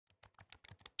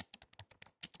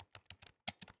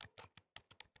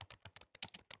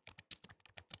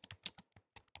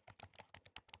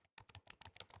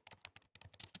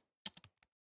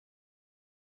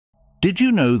Did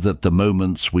you know that the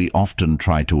moments we often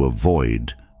try to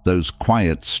avoid, those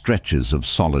quiet stretches of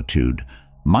solitude,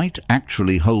 might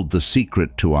actually hold the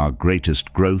secret to our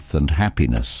greatest growth and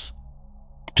happiness?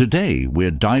 Today,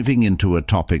 we're diving into a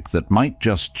topic that might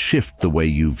just shift the way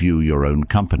you view your own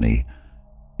company.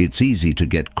 It's easy to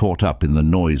get caught up in the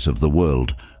noise of the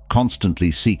world, constantly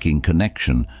seeking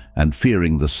connection and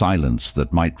fearing the silence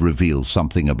that might reveal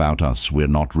something about us we're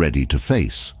not ready to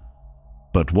face.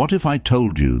 But what if I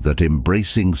told you that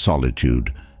embracing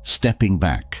solitude, stepping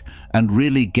back, and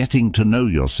really getting to know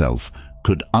yourself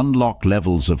could unlock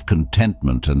levels of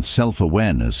contentment and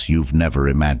self-awareness you've never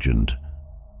imagined?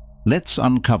 Let's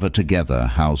uncover together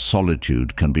how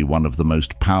solitude can be one of the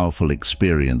most powerful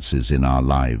experiences in our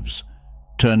lives,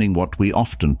 turning what we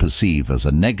often perceive as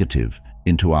a negative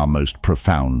into our most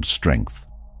profound strength.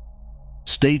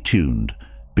 Stay tuned,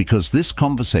 because this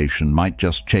conversation might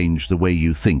just change the way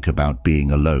you think about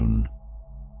being alone.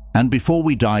 And before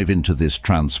we dive into this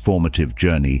transformative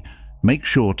journey, make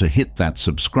sure to hit that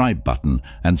subscribe button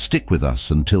and stick with us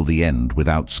until the end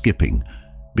without skipping,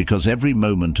 because every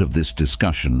moment of this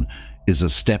discussion is a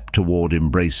step toward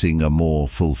embracing a more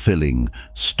fulfilling,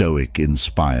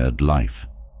 Stoic-inspired life.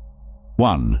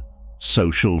 1.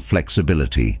 Social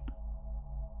flexibility.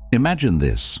 Imagine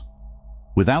this.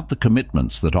 Without the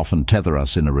commitments that often tether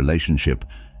us in a relationship,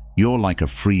 you're like a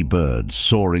free bird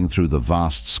soaring through the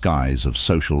vast skies of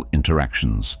social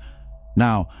interactions.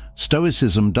 Now,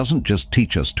 Stoicism doesn't just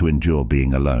teach us to endure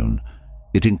being alone.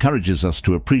 It encourages us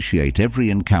to appreciate every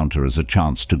encounter as a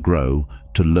chance to grow,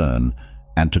 to learn,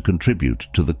 and to contribute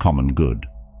to the common good.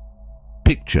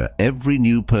 Picture every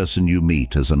new person you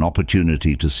meet as an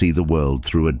opportunity to see the world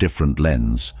through a different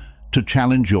lens, to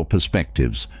challenge your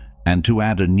perspectives, and to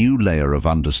add a new layer of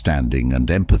understanding and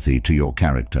empathy to your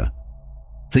character.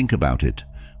 Think about it.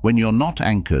 When you're not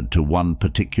anchored to one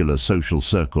particular social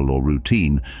circle or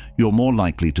routine, you're more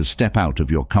likely to step out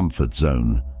of your comfort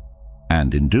zone.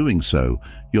 And in doing so,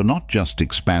 you're not just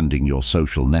expanding your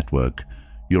social network,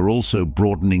 you're also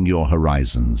broadening your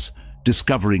horizons,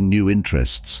 discovering new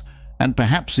interests, and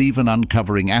perhaps even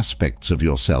uncovering aspects of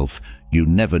yourself you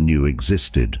never knew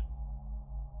existed.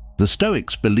 The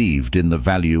Stoics believed in the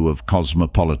value of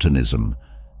cosmopolitanism,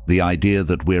 the idea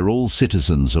that we're all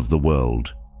citizens of the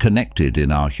world, connected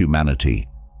in our humanity.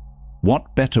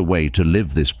 What better way to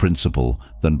live this principle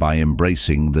than by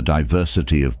embracing the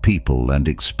diversity of people and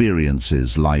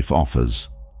experiences life offers?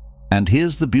 And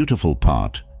here's the beautiful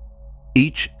part.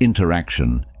 Each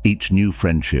interaction, each new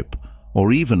friendship,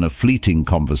 or even a fleeting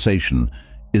conversation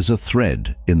is a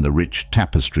thread in the rich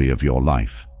tapestry of your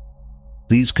life.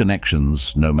 These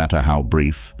connections, no matter how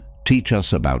brief, teach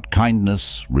us about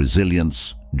kindness,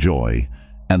 resilience, joy,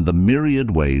 and the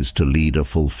myriad ways to lead a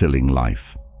fulfilling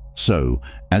life. So,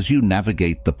 as you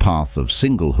navigate the path of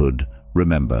singlehood,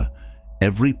 remember,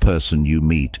 every person you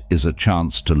meet is a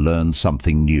chance to learn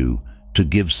something new, to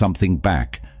give something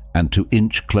back, and to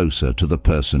inch closer to the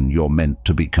person you're meant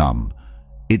to become.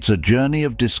 It's a journey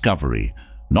of discovery,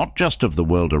 not just of the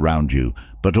world around you,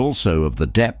 but also of the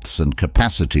depths and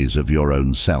capacities of your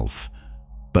own self.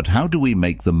 But how do we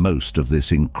make the most of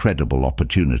this incredible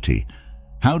opportunity?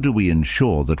 How do we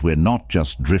ensure that we're not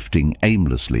just drifting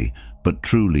aimlessly, but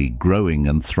truly growing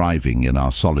and thriving in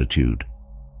our solitude?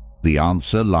 The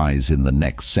answer lies in the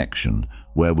next section,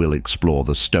 where we'll explore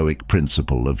the Stoic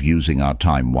principle of using our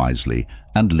time wisely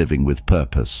and living with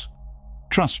purpose.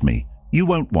 Trust me, you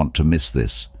won't want to miss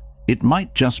this. It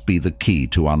might just be the key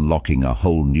to unlocking a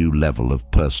whole new level of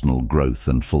personal growth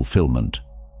and fulfillment.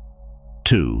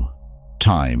 2.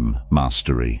 Time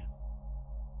mastery.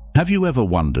 Have you ever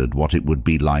wondered what it would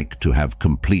be like to have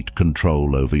complete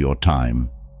control over your time?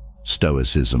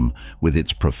 Stoicism, with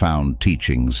its profound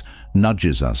teachings,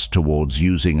 nudges us towards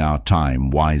using our time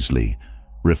wisely,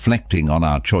 reflecting on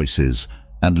our choices,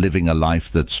 and living a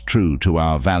life that's true to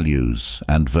our values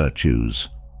and virtues.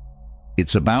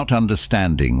 It's about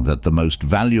understanding that the most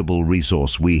valuable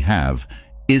resource we have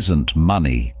isn't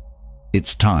money,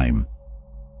 it's time.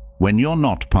 When you're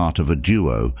not part of a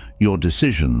duo, your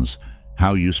decisions,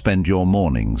 how you spend your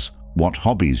mornings, what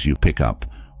hobbies you pick up,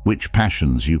 which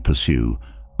passions you pursue,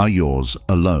 are yours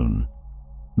alone.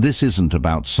 This isn't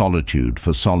about solitude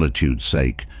for solitude's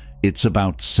sake. It's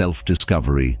about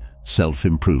self-discovery,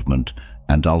 self-improvement,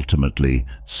 and ultimately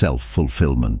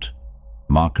self-fulfillment.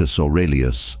 Marcus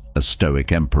Aurelius, a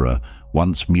Stoic emperor,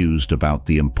 once mused about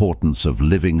the importance of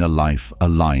living a life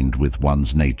aligned with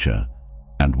one's nature.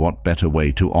 And what better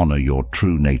way to honor your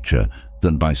true nature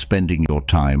than by spending your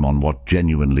time on what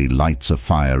genuinely lights a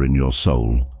fire in your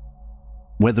soul?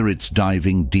 Whether it's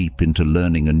diving deep into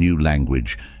learning a new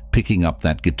language, picking up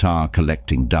that guitar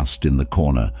collecting dust in the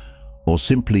corner, or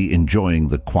simply enjoying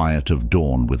the quiet of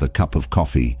dawn with a cup of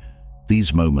coffee,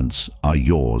 these moments are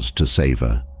yours to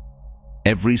savor.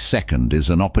 Every second is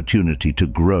an opportunity to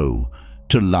grow,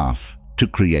 to laugh, to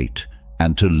create,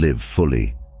 and to live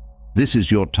fully. This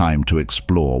is your time to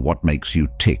explore what makes you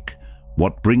tick,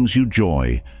 what brings you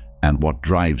joy, and what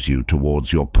drives you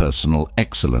towards your personal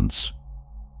excellence.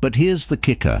 But here's the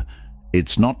kicker: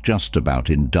 it's not just about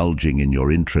indulging in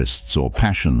your interests or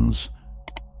passions.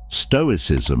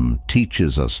 Stoicism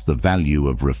teaches us the value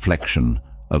of reflection,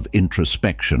 of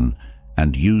introspection,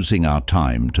 and using our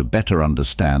time to better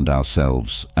understand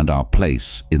ourselves and our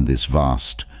place in this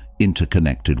vast,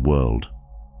 interconnected world.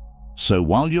 So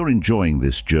while you're enjoying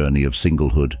this journey of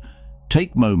singlehood,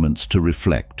 take moments to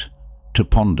reflect, to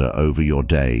ponder over your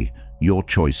day, your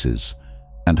choices,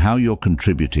 and how you're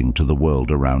contributing to the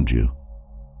world around you.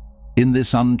 In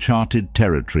this uncharted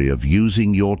territory of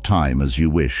using your time as you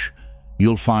wish,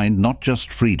 you'll find not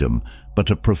just freedom, but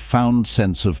a profound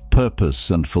sense of purpose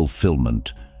and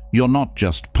fulfillment. You're not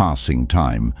just passing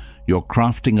time, you're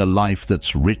crafting a life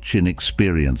that's rich in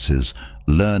experiences,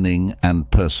 learning, and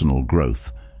personal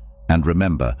growth. And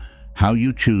remember, how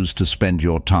you choose to spend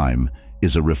your time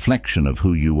is a reflection of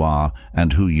who you are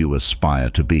and who you aspire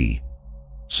to be.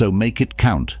 So make it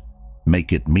count,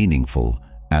 make it meaningful,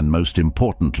 and most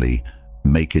importantly,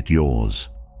 make it yours.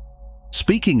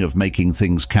 Speaking of making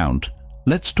things count,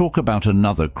 let's talk about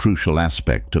another crucial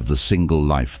aspect of the single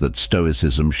life that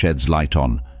Stoicism sheds light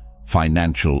on: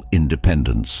 financial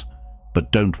independence.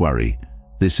 But don't worry,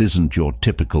 this isn't your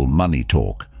typical money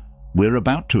talk. We're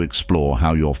about to explore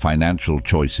how your financial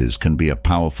choices can be a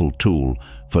powerful tool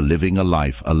for living a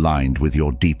life aligned with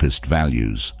your deepest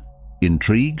values.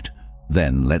 Intrigued?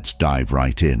 Then let's dive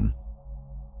right in.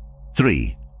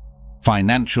 3.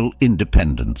 Financial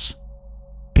independence.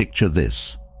 Picture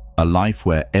this: a life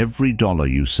where every dollar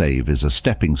you save is a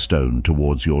stepping stone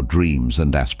towards your dreams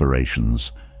and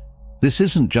aspirations. This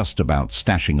isn't just about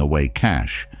stashing away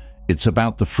cash, it's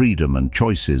about the freedom and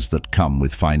choices that come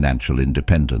with financial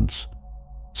independence.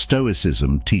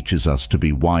 Stoicism teaches us to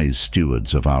be wise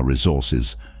stewards of our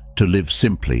resources, to live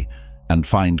simply, and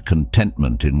find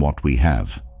contentment in what we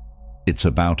have. It's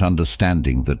about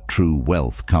understanding that true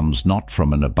wealth comes not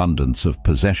from an abundance of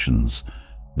possessions,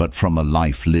 but from a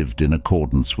life lived in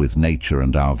accordance with nature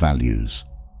and our values.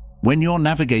 When you're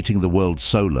navigating the world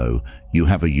solo, you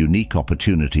have a unique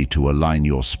opportunity to align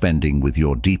your spending with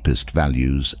your deepest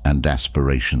values and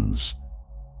aspirations.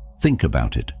 Think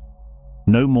about it.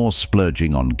 No more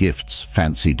splurging on gifts,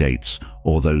 fancy dates,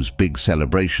 or those big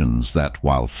celebrations that,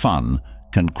 while fun,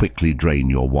 can quickly drain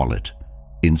your wallet.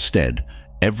 Instead,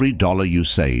 every dollar you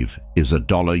save is a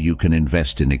dollar you can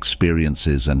invest in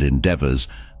experiences and endeavors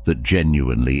that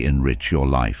genuinely enrich your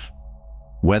life.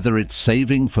 Whether it's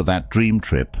saving for that dream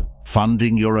trip,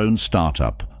 funding your own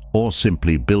startup, or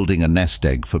simply building a nest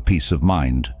egg for peace of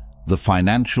mind, the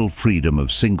financial freedom of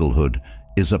singlehood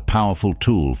is a powerful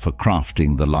tool for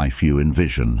crafting the life you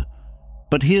envision.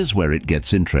 But here's where it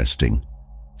gets interesting.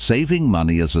 Saving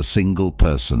money as a single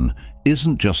person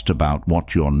isn't just about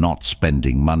what you're not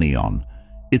spending money on.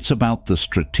 It's about the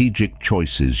strategic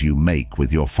choices you make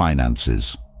with your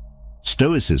finances.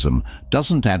 Stoicism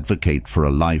doesn't advocate for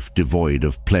a life devoid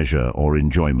of pleasure or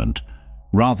enjoyment.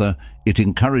 Rather, it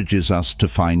encourages us to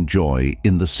find joy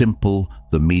in the simple,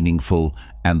 the meaningful,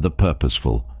 and the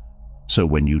purposeful. So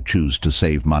when you choose to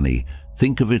save money,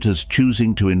 think of it as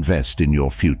choosing to invest in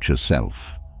your future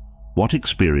self. What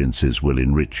experiences will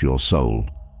enrich your soul?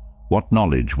 What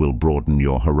knowledge will broaden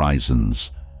your horizons?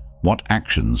 What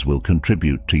actions will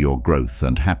contribute to your growth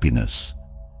and happiness?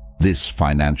 This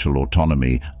financial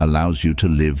autonomy allows you to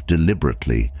live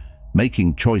deliberately,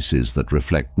 making choices that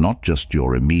reflect not just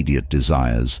your immediate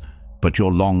desires, but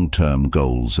your long-term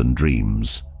goals and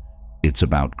dreams. It's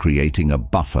about creating a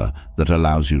buffer that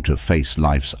allows you to face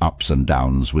life's ups and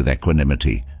downs with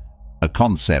equanimity, a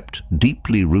concept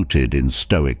deeply rooted in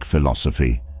Stoic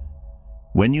philosophy.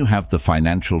 When you have the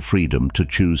financial freedom to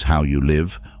choose how you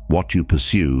live, what you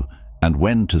pursue, and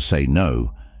when to say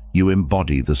no, you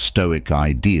embody the Stoic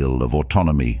ideal of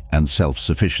autonomy and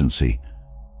self-sufficiency.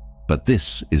 But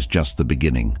this is just the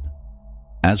beginning.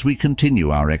 As we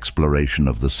continue our exploration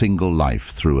of the single life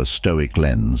through a Stoic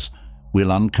lens,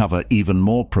 we'll uncover even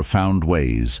more profound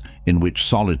ways in which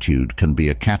solitude can be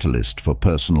a catalyst for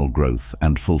personal growth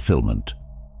and fulfillment.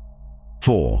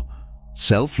 4.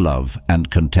 Self-love and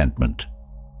contentment.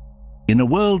 In a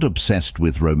world obsessed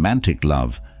with romantic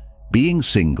love, being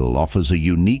single offers a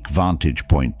unique vantage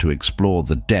point to explore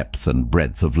the depth and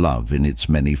breadth of love in its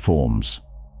many forms.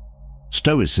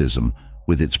 Stoicism,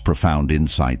 with its profound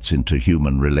insights into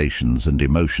human relations and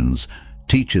emotions,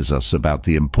 teaches us about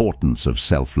the importance of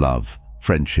self-love,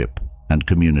 friendship, and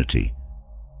community.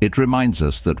 It reminds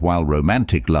us that while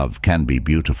romantic love can be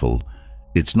beautiful,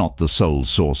 it's not the sole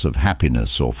source of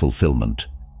happiness or fulfillment.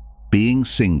 Being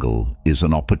single is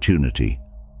an opportunity,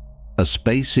 a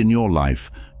space in your life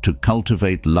to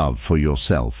cultivate love for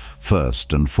yourself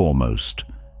first and foremost.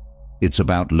 It's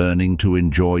about learning to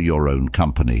enjoy your own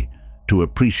company, to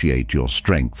appreciate your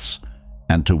strengths,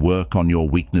 and to work on your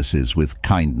weaknesses with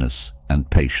kindness and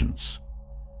patience.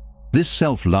 This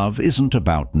self-love isn't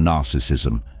about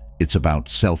narcissism, it's about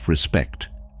self-respect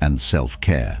and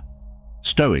self-care.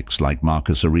 Stoics like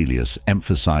Marcus Aurelius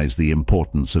emphasize the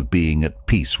importance of being at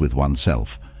peace with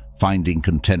oneself, finding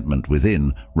contentment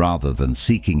within rather than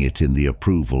seeking it in the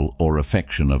approval or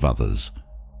affection of others.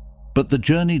 But the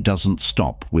journey doesn't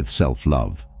stop with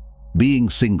self-love. Being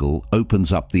single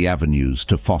opens up the avenues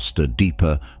to foster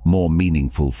deeper, more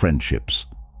meaningful friendships.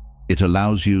 It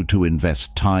allows you to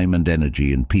invest time and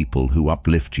energy in people who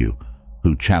uplift you,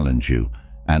 who challenge you,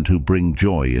 and who bring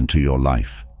joy into your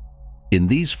life. In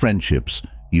these friendships,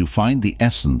 you find the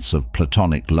essence of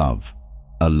platonic love,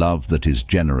 a love that is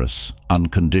generous,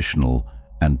 unconditional,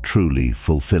 and truly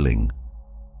fulfilling.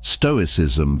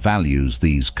 Stoicism values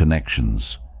these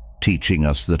connections, teaching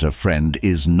us that a friend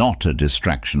is not a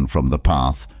distraction from the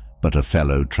path, but a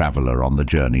fellow traveler on the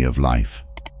journey of life.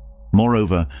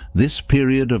 Moreover, this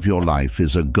period of your life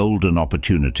is a golden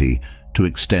opportunity to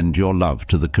extend your love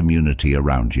to the community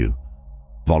around you.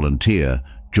 Volunteer,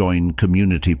 join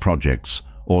community projects,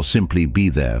 or simply be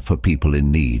there for people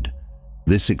in need.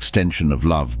 This extension of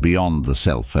love beyond the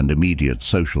self and immediate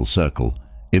social circle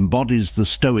embodies the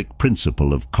Stoic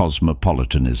principle of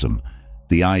cosmopolitanism,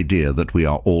 the idea that we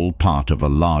are all part of a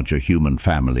larger human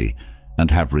family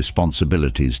and have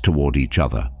responsibilities toward each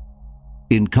other.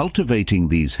 In cultivating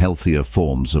these healthier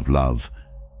forms of love,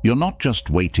 you're not just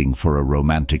waiting for a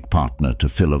romantic partner to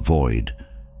fill a void.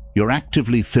 You're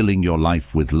actively filling your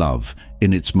life with love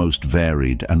in its most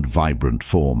varied and vibrant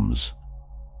forms.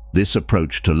 This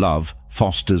approach to love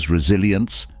fosters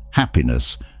resilience,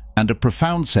 happiness, and a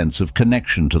profound sense of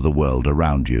connection to the world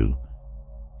around you.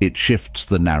 It shifts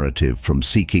the narrative from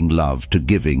seeking love to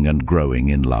giving and growing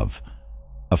in love,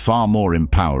 a far more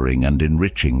empowering and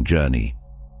enriching journey.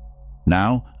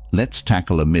 Now, let's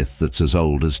tackle a myth that's as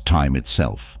old as time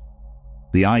itself.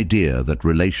 The idea that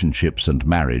relationships and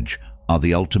marriage are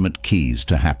the ultimate keys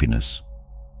to happiness.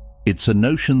 It's a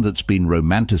notion that's been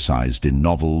romanticized in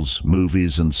novels,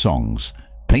 movies, and songs,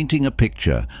 painting a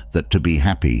picture that to be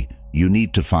happy, you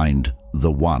need to find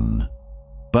the one.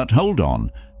 But hold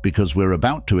on, because we're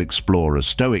about to explore a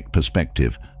Stoic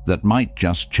perspective that might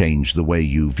just change the way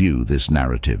you view this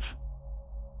narrative.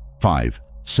 5.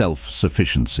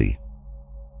 Self-Sufficiency.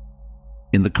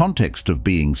 In the context of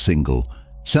being single,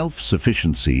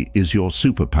 self-sufficiency is your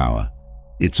superpower.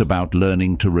 It's about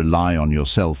learning to rely on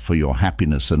yourself for your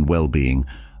happiness and well-being,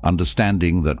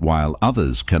 understanding that while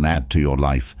others can add to your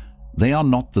life, they are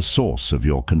not the source of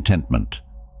your contentment.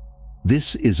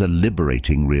 This is a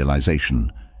liberating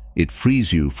realization. It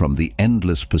frees you from the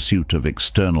endless pursuit of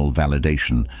external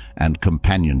validation and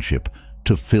companionship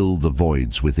to fill the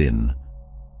voids within.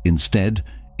 Instead,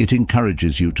 it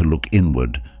encourages you to look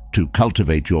inward, to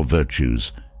cultivate your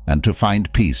virtues, and to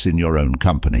find peace in your own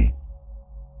company.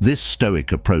 This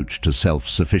Stoic approach to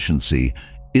self-sufficiency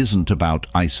isn't about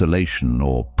isolation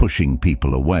or pushing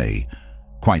people away.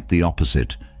 Quite the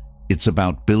opposite. It's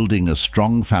about building a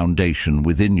strong foundation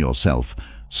within yourself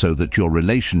so that your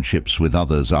relationships with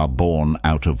others are born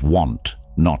out of want,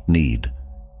 not need.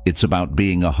 It's about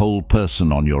being a whole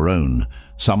person on your own,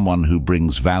 someone who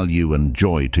brings value and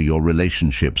joy to your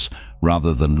relationships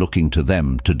rather than looking to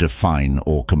them to define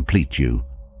or complete you.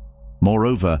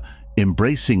 Moreover,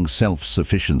 embracing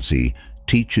self-sufficiency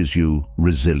teaches you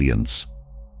resilience.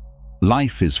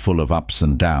 Life is full of ups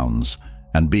and downs,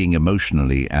 and being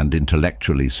emotionally and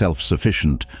intellectually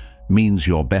self-sufficient means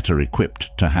you're better equipped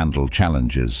to handle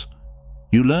challenges.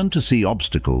 You learn to see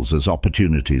obstacles as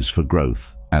opportunities for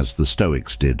growth, as the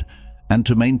Stoics did, and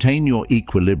to maintain your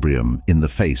equilibrium in the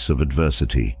face of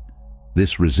adversity.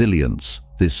 This resilience,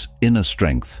 this inner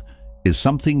strength, is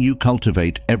something you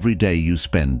cultivate every day you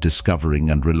spend discovering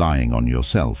and relying on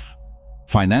yourself.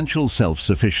 Financial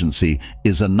self-sufficiency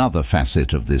is another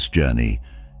facet of this journey.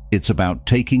 It's about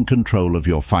taking control of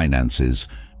your finances,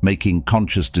 making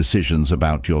conscious decisions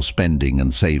about your spending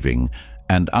and saving,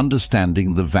 and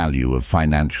understanding the value of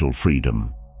financial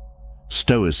freedom.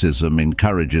 Stoicism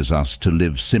encourages us to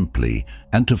live simply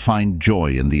and to find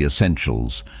joy in the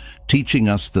essentials, teaching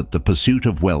us that the pursuit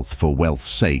of wealth for wealth's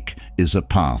sake is a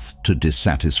path to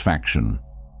dissatisfaction.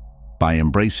 By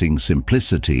embracing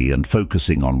simplicity and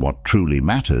focusing on what truly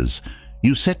matters,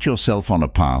 you set yourself on a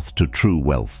path to true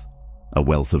wealth, a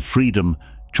wealth of freedom,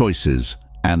 choices,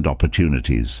 and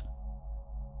opportunities.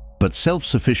 But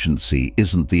self-sufficiency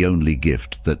isn't the only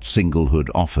gift that singlehood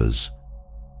offers.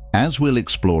 As we'll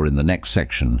explore in the next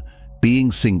section,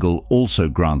 being single also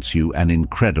grants you an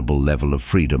incredible level of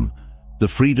freedom. The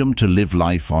freedom to live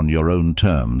life on your own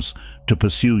terms, to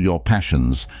pursue your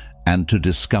passions, and to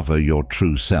discover your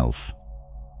true self.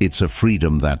 It's a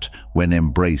freedom that, when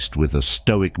embraced with a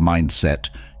Stoic mindset,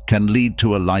 can lead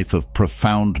to a life of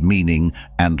profound meaning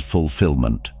and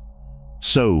fulfillment.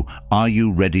 So, are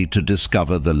you ready to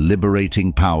discover the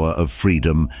liberating power of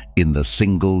freedom in the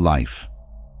single life?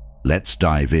 Let's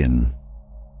dive in.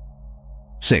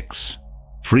 6.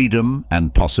 Freedom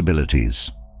and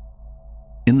possibilities.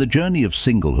 In the journey of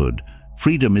singlehood,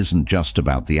 freedom isn't just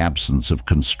about the absence of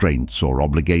constraints or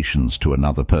obligations to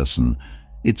another person.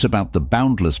 It's about the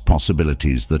boundless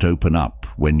possibilities that open up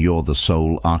when you're the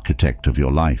sole architect of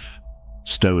your life.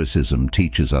 Stoicism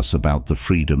teaches us about the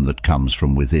freedom that comes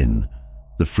from within,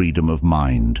 the freedom of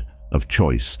mind, of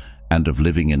choice, and of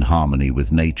living in harmony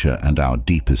with nature and our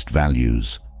deepest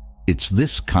values. It's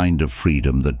this kind of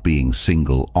freedom that being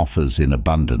single offers in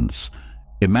abundance.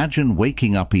 Imagine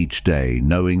waking up each day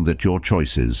knowing that your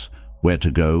choices, where to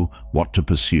go, what to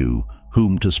pursue,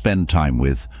 whom to spend time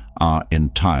with, are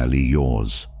entirely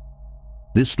yours.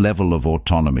 This level of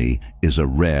autonomy is a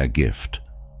rare gift,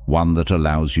 one that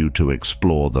allows you to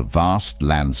explore the vast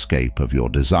landscape of your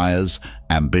desires,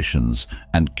 ambitions,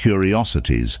 and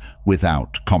curiosities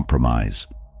without compromise.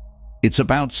 It's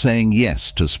about saying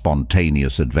yes to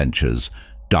spontaneous adventures,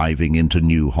 diving into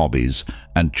new hobbies,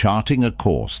 and charting a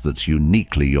course that's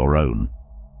uniquely your own.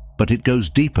 But it goes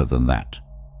deeper than that.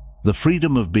 The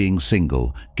freedom of being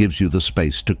single gives you the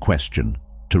space to question,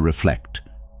 to reflect,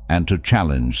 and to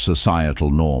challenge societal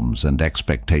norms and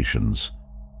expectations.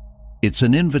 It's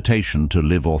an invitation to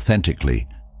live authentically,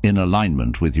 in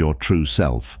alignment with your true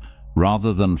self,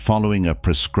 rather than following a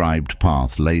prescribed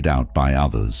path laid out by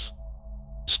others.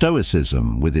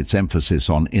 Stoicism, with its emphasis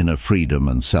on inner freedom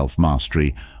and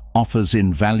self-mastery, offers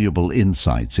invaluable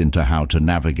insights into how to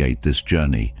navigate this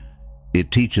journey. It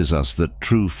teaches us that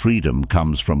true freedom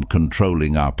comes from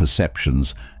controlling our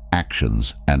perceptions,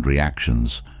 actions, and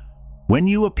reactions. When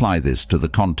you apply this to the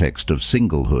context of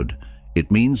singlehood, it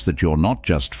means that you're not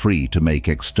just free to make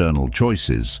external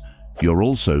choices, you're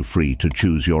also free to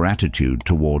choose your attitude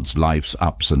towards life's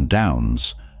ups and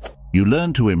downs. You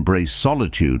learn to embrace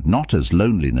solitude not as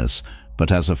loneliness,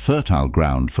 but as a fertile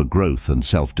ground for growth and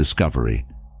self-discovery.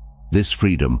 This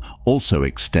freedom also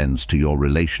extends to your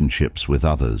relationships with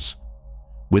others.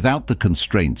 Without the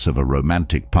constraints of a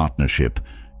romantic partnership,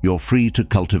 you're free to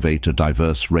cultivate a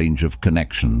diverse range of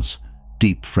connections,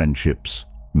 deep friendships,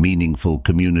 meaningful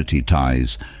community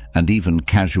ties, and even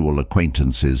casual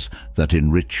acquaintances that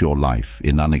enrich your life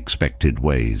in unexpected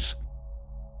ways.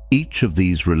 Each of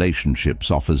these relationships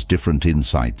offers different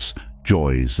insights,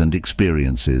 joys, and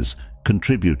experiences,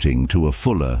 contributing to a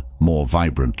fuller, more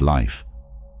vibrant life.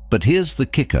 But here's the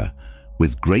kicker: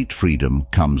 with great freedom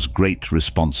comes great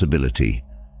responsibility.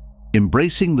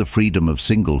 Embracing the freedom of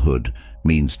singlehood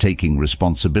means taking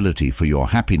responsibility for your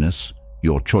happiness,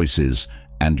 your choices,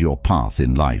 and your path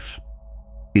in life.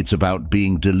 It's about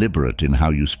being deliberate in how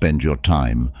you spend your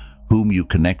time, whom you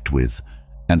connect with,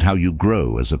 and how you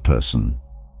grow as a person.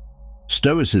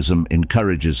 Stoicism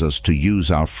encourages us to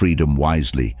use our freedom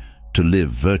wisely, to live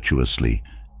virtuously,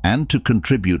 and to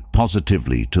contribute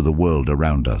positively to the world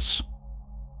around us.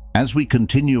 As we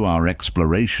continue our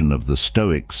exploration of the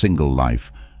Stoic single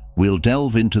life, we'll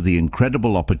delve into the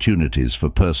incredible opportunities for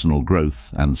personal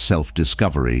growth and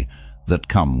self-discovery that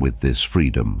come with this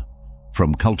freedom.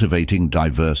 From cultivating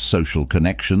diverse social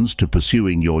connections to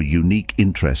pursuing your unique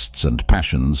interests and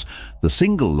passions, the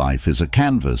single life is a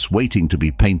canvas waiting to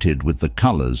be painted with the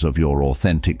colors of your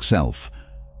authentic self.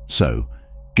 So,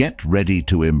 get ready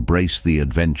to embrace the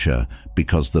adventure,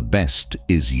 because the best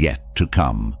is yet to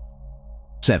come.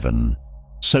 7.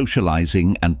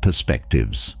 Socializing and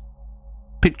perspectives.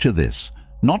 Picture this: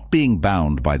 not being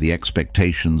bound by the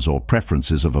expectations or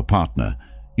preferences of a partner,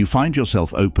 you find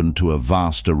yourself open to a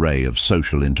vast array of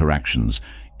social interactions,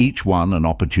 each one an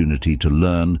opportunity to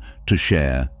learn, to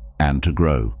share, and to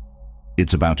grow.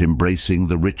 It's about embracing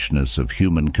the richness of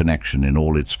human connection in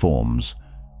all its forms,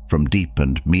 from deep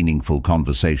and meaningful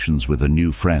conversations with a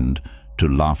new friend to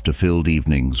laughter-filled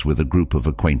evenings with a group of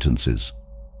acquaintances.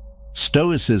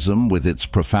 Stoicism, with its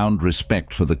profound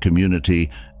respect for the community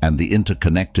and the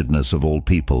interconnectedness of all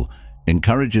people,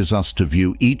 encourages us to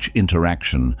view each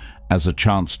interaction as a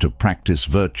chance to practice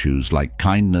virtues like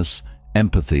kindness,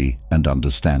 empathy, and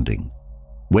understanding.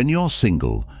 When you're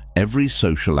single, every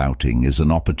social outing is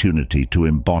an opportunity to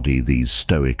embody these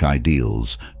Stoic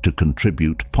ideals, to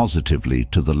contribute positively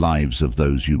to the lives of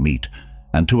those you meet,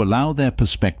 and to allow their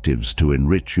perspectives to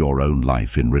enrich your own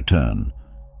life in return.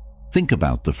 Think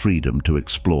about the freedom to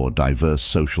explore diverse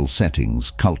social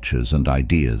settings, cultures, and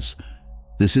ideas.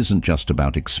 This isn't just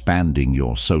about expanding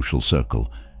your social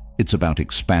circle, it's about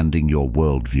expanding your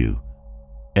worldview.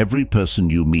 Every person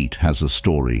you meet has a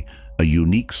story, a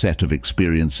unique set of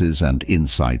experiences and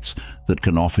insights that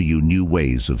can offer you new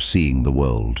ways of seeing the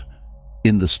world.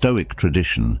 In the Stoic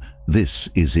tradition, this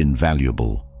is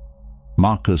invaluable.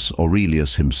 Marcus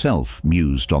Aurelius himself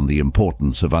mused on the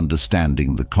importance of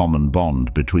understanding the common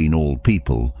bond between all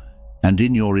people, and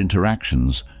in your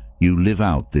interactions, you live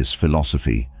out this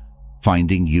philosophy,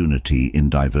 finding unity in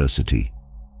diversity.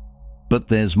 But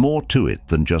there's more to it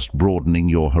than just broadening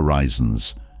your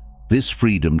horizons. This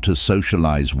freedom to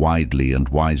socialize widely and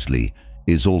wisely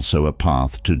is also a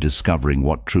path to discovering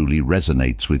what truly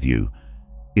resonates with you.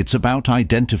 It's about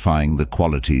identifying the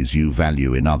qualities you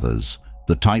value in others,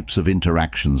 the types of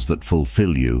interactions that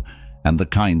fulfill you, and the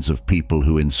kinds of people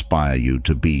who inspire you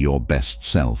to be your best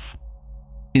self.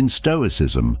 In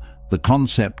Stoicism, the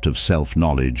concept of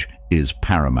self-knowledge is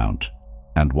paramount.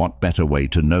 And what better way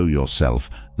to know yourself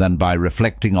than by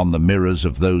reflecting on the mirrors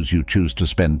of those you choose to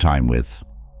spend time with?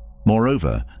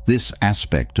 Moreover, this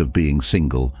aspect of being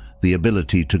single, the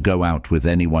ability to go out with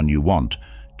anyone you want,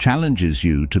 challenges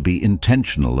you to be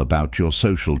intentional about your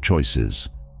social choices.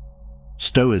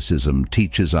 Stoicism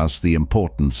teaches us the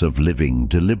importance of living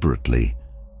deliberately,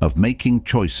 of making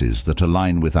choices that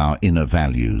align with our inner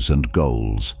values and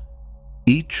goals.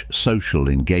 Each social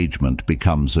engagement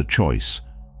becomes a choice,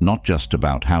 not just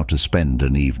about how to spend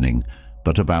an evening,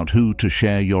 but about who to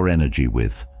share your energy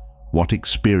with, what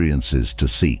experiences to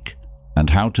seek, and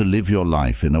how to live your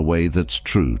life in a way that's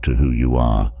true to who you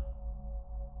are.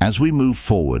 As we move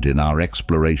forward in our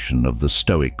exploration of the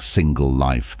Stoic single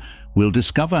life, we'll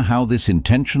discover how this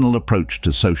intentional approach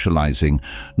to socializing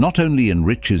not only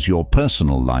enriches your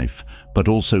personal life, but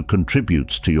also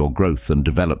contributes to your growth and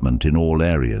development in all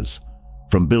areas.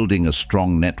 From building a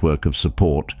strong network of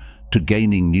support to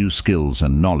gaining new skills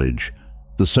and knowledge,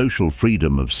 the social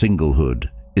freedom of singlehood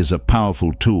is a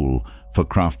powerful tool for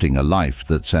crafting a life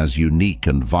that's as unique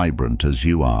and vibrant as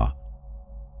you are.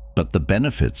 But the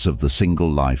benefits of the single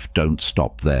life don't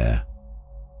stop there.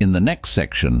 In the next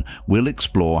section, we'll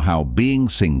explore how being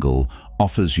single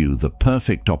offers you the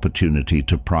perfect opportunity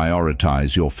to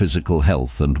prioritize your physical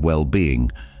health and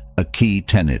well-being, a key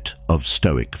tenet of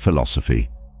Stoic philosophy.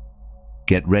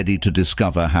 Get ready to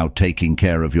discover how taking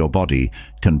care of your body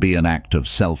can be an act of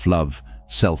self-love,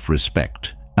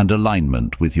 self-respect, and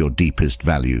alignment with your deepest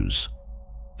values.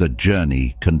 The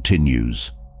journey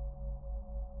continues.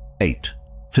 8.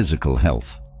 Physical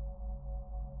health.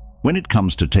 When it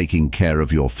comes to taking care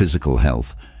of your physical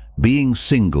health, being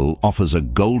single offers a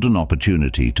golden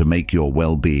opportunity to make your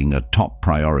well-being a top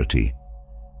priority.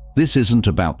 This isn't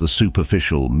about the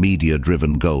superficial,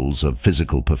 media-driven goals of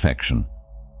physical perfection.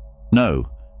 No,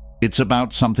 it's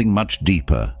about something much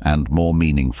deeper and more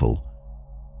meaningful.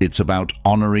 It's about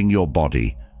honoring your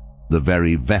body, the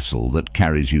very vessel that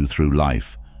carries you through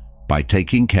life, by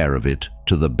taking care of it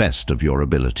to the best of your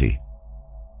ability.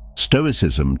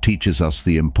 Stoicism teaches us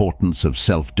the importance of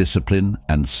self-discipline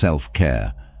and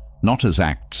self-care, not as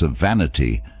acts of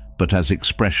vanity, but as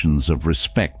expressions of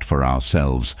respect for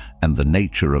ourselves and the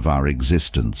nature of our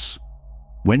existence.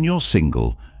 When you're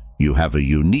single, you have a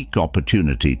unique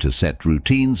opportunity to set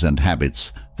routines and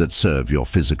habits that serve your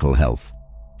physical health.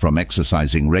 From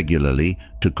exercising regularly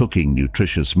to cooking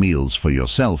nutritious meals for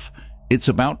yourself, it's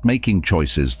about making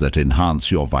choices that enhance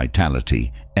your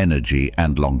vitality, energy,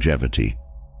 and longevity.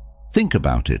 Think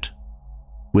about it.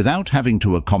 Without having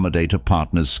to accommodate a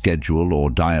partner's schedule or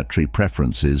dietary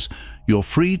preferences, you're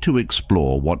free to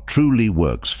explore what truly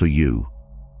works for you.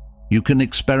 You can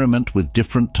experiment with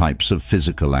different types of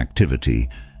physical activity,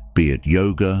 be it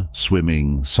yoga,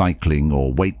 swimming, cycling,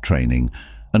 or weight training,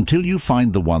 until you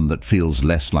find the one that feels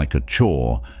less like a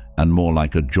chore and more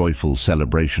like a joyful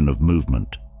celebration of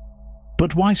movement.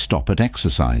 But why stop at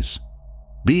exercise?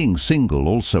 Being single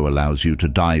also allows you to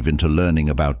dive into learning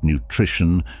about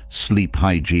nutrition, sleep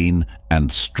hygiene,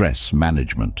 and stress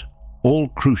management, all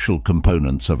crucial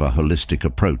components of a holistic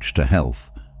approach to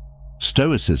health.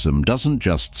 Stoicism doesn't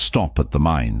just stop at the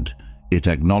mind. It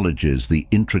acknowledges the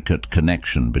intricate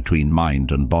connection between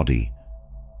mind and body.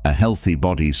 A healthy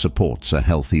body supports a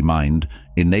healthy mind,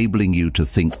 enabling you to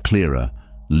think clearer,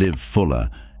 live fuller,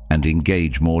 and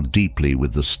engage more deeply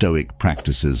with the Stoic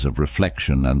practices of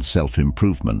reflection and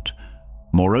self-improvement.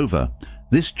 Moreover,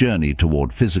 this journey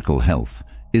toward physical health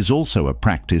is also a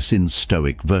practice in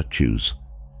Stoic virtues.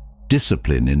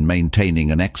 Discipline in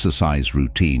maintaining an exercise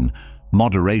routine,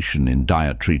 moderation in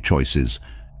dietary choices,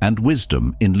 and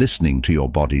wisdom in listening to your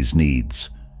body's needs.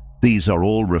 These are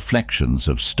all reflections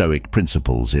of Stoic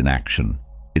principles in action.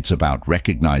 It's about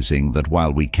recognizing that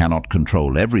while we cannot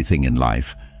control everything in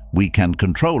life, we can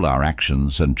control our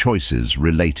actions and choices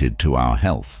related to our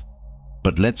health.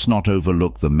 But let's not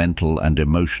overlook the mental and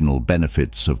emotional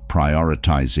benefits of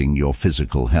prioritizing your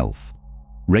physical health.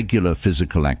 Regular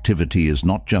physical activity is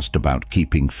not just about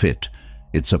keeping fit,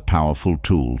 it's a powerful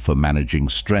tool for managing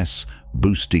stress,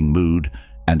 boosting mood,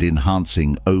 and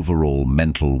enhancing overall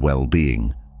mental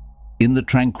well-being. In the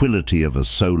tranquility of a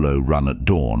solo run at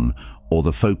dawn, or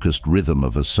the focused rhythm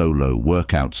of a solo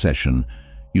workout session,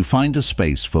 you find a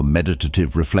space for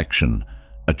meditative reflection,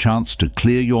 a chance to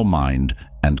clear your mind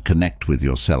and connect with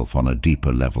yourself on a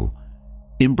deeper level.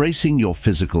 Embracing your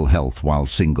physical health while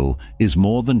single is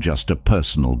more than just a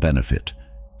personal benefit.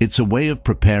 It's a way of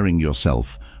preparing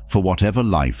yourself for whatever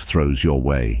life throws your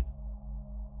way.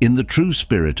 In the true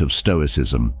spirit of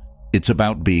Stoicism, it's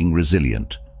about being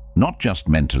resilient, not just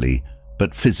mentally,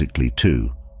 but physically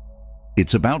too.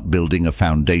 It's about building a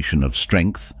foundation of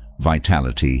strength,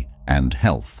 vitality, and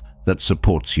health that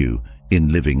supports you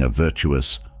in living a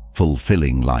virtuous,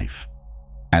 fulfilling life.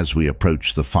 As we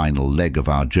approach the final leg of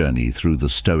our journey through the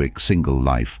Stoic single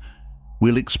life,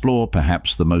 we'll explore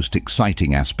perhaps the most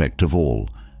exciting aspect of all,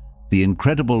 the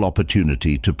incredible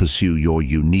opportunity to pursue your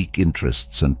unique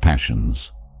interests and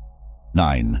passions.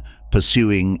 9.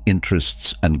 Pursuing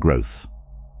interests and growth.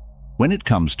 When it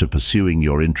comes to pursuing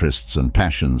your interests and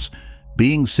passions,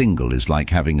 being single is like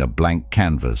having a blank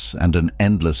canvas and an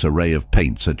endless array of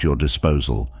paints at your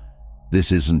disposal.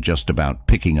 This isn't just about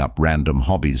picking up random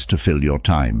hobbies to fill your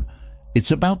time.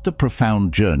 It's about the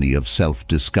profound journey of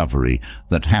self-discovery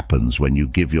that happens when you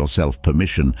give yourself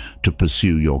permission to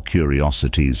pursue your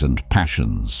curiosities and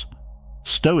passions.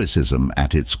 Stoicism,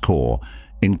 at its core,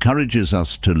 encourages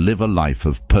us to live a life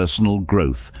of personal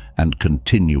growth and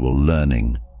continual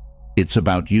learning. It's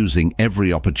about using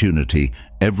every opportunity,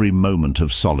 every moment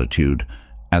of solitude,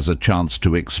 as a chance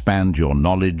to expand your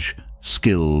knowledge,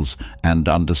 skills, and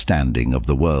understanding of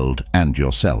the world and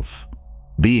yourself.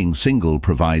 Being single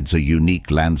provides a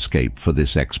unique landscape for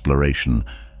this exploration.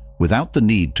 Without the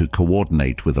need to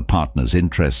coordinate with a partner's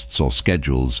interests or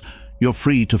schedules, you're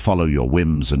free to follow your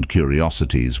whims and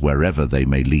curiosities wherever they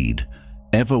may lead.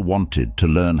 Ever wanted to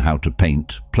learn how to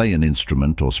paint, play an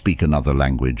instrument, or speak another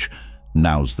language?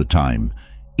 Now's the time.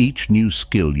 Each new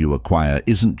skill you acquire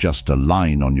isn't just a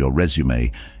line on your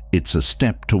resume, it's a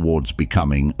step towards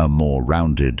becoming a more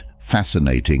rounded,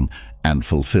 fascinating, and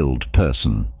fulfilled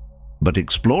person. But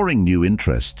exploring new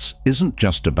interests isn't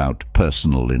just about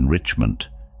personal enrichment.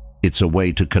 It's a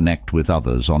way to connect with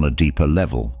others on a deeper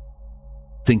level.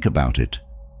 Think about it.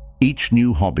 Each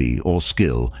new hobby or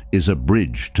skill is a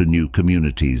bridge to new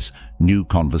communities, new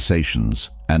conversations,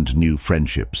 and new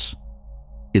friendships.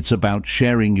 It's about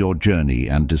sharing your journey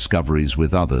and discoveries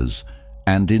with others,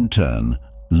 and in turn,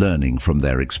 learning from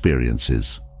their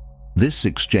experiences. This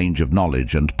exchange of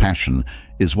knowledge and passion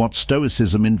is what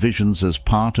Stoicism envisions as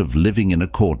part of living in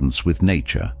accordance with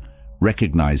nature,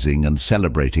 recognizing and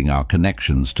celebrating our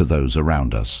connections to those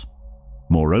around us.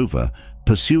 Moreover,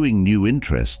 pursuing new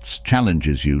interests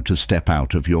challenges you to step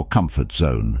out of your comfort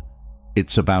zone.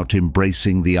 It's about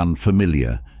embracing the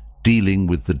unfamiliar, dealing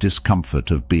with the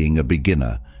discomfort of being a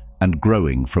beginner, and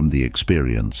growing from the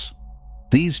experience.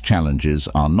 These challenges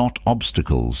are not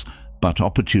obstacles, but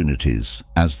opportunities,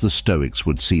 as the Stoics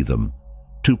would see them,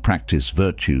 to practice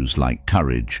virtues like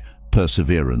courage,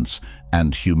 perseverance,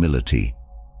 and humility.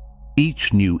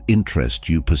 Each new interest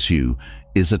you pursue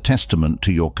is a testament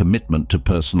to your commitment to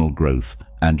personal growth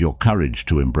and your courage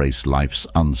to embrace life's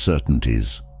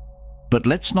uncertainties. But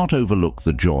let's not overlook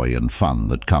the joy and fun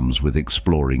that comes with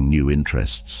exploring new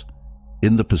interests.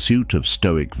 In the pursuit of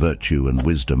Stoic virtue and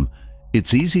wisdom,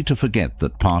 it's easy to forget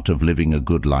that part of living a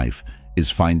good life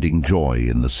is finding joy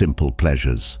in the simple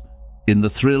pleasures, in the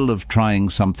thrill of trying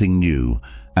something new,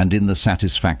 and in the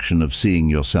satisfaction of seeing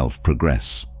yourself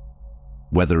progress.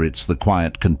 Whether it's the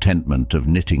quiet contentment of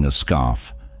knitting a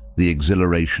scarf, the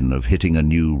exhilaration of hitting a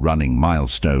new running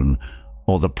milestone,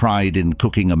 or the pride in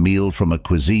cooking a meal from a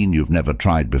cuisine you've never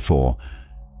tried before,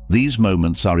 these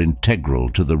moments are integral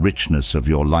to the richness of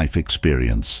your life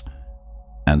experience.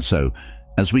 And so,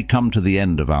 as we come to the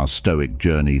end of our Stoic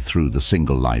journey through the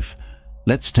single life,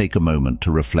 let's take a moment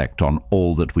to reflect on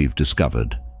all that we've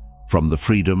discovered, from the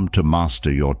freedom to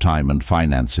master your time and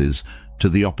finances to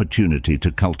the opportunity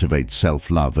to cultivate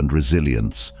self-love and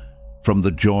resilience, from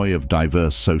the joy of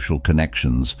diverse social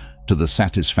connections to the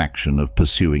satisfaction of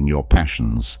pursuing your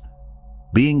passions.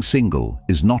 Being single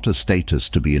is not a status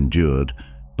to be endured,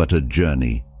 but a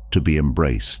journey to be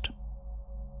embraced.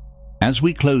 As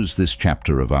we close this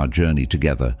chapter of our journey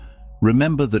together,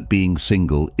 remember that being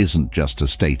single isn't just a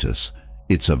status.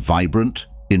 It's a vibrant,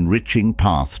 enriching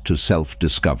path to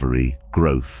self-discovery,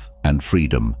 growth, and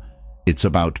freedom. It's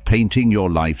about painting your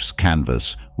life's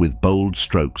canvas with bold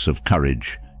strokes of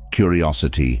courage,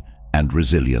 curiosity, and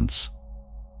resilience.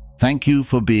 Thank you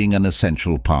for being an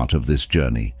essential part of this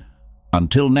journey.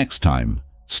 Until next time,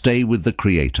 stay with the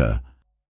Creator